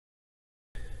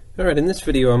Alright, in this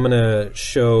video I'm going to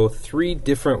show three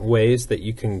different ways that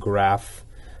you can graph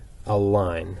a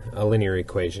line, a linear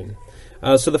equation.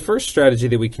 So the first strategy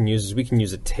that we can use is we can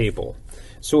use a table.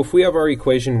 So if we have our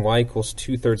equation y equals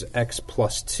 2/3 x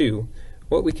plus 2,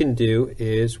 what we can do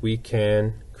is we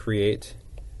can create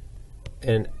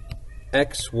an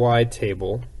xy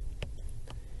table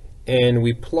and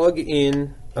we plug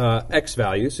in x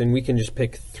values, and we can just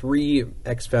pick three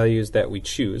x values that we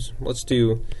choose. Let's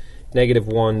do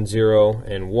 -1, 0,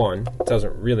 and 1. It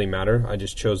doesn't really matter. I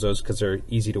just chose those because they're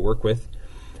easy to work with.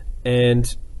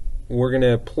 And we're going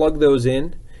to plug those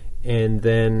in and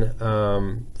then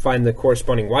find the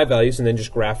corresponding y values and then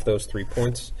just graph those 3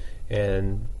 points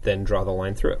and then draw the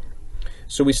line through it.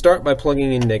 So we start by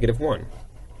plugging in -1.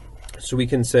 So we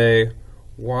can say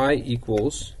y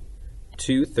equals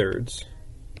 2/3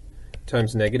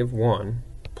 times -1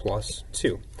 plus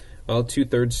 2. Well,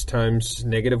 2/3 times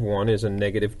 -1 is a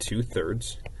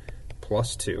 -2/3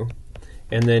 plus 2.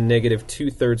 And then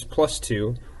 -2/3 plus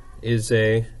 2 is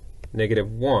a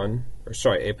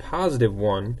positive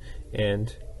 1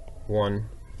 and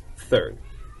 1/3.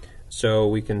 So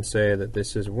we can say that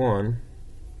this is 1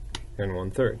 and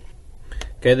 1/3.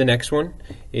 Okay, the next one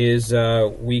is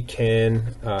we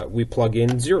plug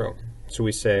in 0. So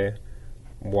we say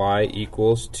y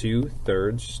equals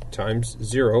 2/3 times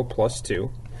 0 plus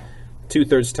 2.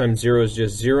 2/3 times 0 is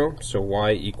just 0, so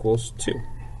y equals 2.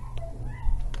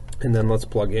 And then let's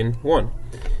plug in 1.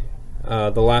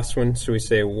 The last one, so we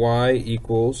say y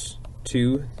equals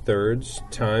 2/3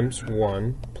 times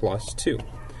 1 plus 2.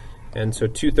 And so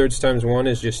 2/3 times 1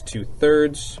 is just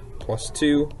 2/3, plus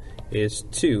 2 is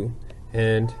 2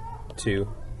 and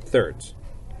 2/3.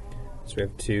 So we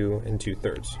have 2 and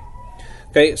 2/3.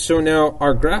 Okay, so now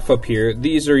our graph up here,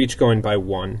 these are each going by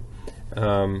 1.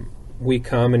 We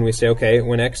come and we say, okay,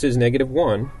 when x is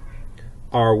 -1,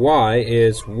 our y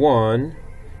is 1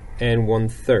 and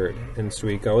 1/3, and so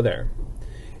we go there.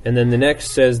 And then the next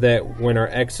says that when our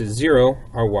x is 0,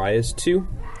 our y is 2,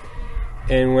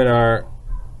 and when our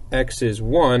x is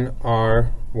 1,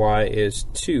 our y is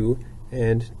 2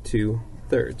 and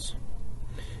 2/3.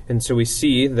 And so we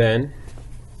see then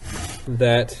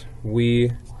that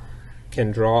we can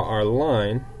draw our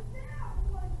line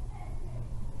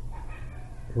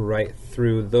right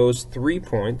through those 3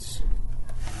 points,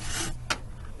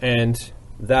 and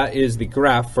that is the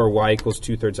graph for y equals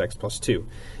 2/3 x plus 2.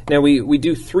 Now we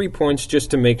do 3 points just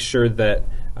to make sure that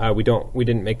we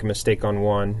didn't make a mistake on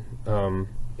one.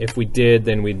 If we did,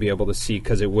 then we'd be able to see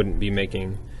because it wouldn't be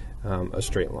making a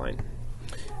straight line.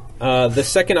 The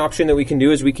second option that we can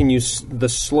do is we can use the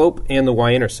slope and the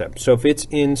y-intercept. So if it's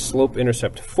in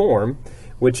slope-intercept form,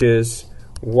 which is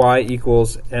y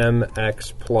equals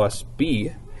mx plus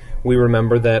b, we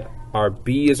remember that our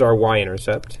b is our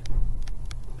y-intercept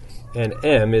and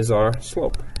m is our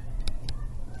slope.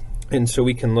 And so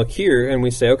we can look here and we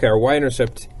say, okay, our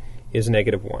y-intercept is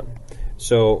 -1.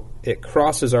 So it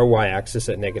crosses our y-axis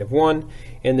at -1,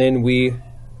 and then we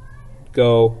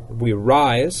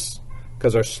rise,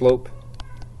 because our slope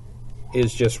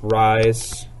is just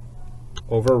rise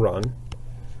over run,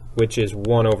 which is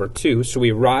 1/2. So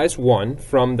we rise 1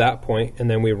 from that point,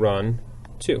 and then we run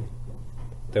 2.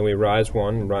 Then we rise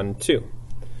 1, run 2.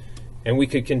 And we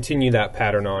could continue that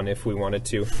pattern on if we wanted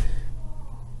to.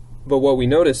 But what we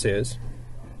notice is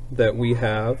that we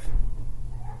have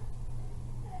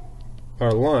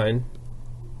our line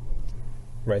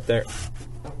right there.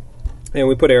 And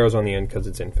we put arrows on the end because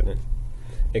it's infinite.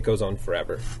 It goes on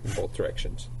forever in both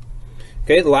directions.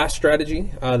 Okay, the last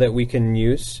strategy that we can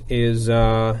use is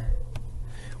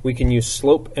we can use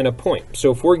slope and a point.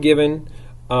 So if we're given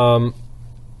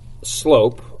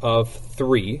slope of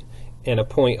 3 and a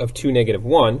point of 2,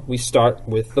 -1, we start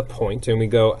with the point and we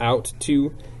go out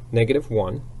to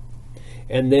 -1.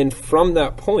 And then from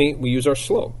that point, we use our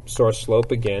slope. So our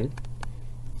slope, again,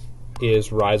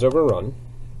 is rise over run.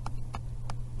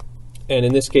 And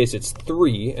in this case, it's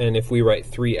 3. And if we write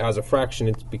 3 as a fraction,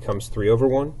 it becomes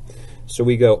 3/1. So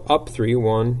we go up 3,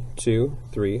 1, 2,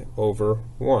 3 over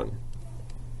 1.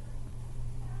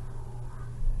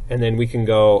 And then we can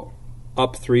go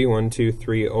up 3, 1, 2,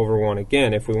 3 over 1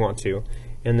 again if we want to.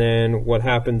 And then what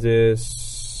happens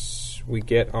is we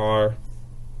get our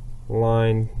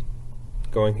line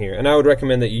going here. And I would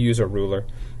recommend that you use a ruler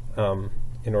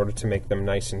in order to make them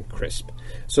nice and crisp.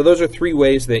 So those are 3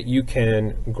 ways that you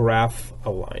can graph a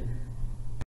line.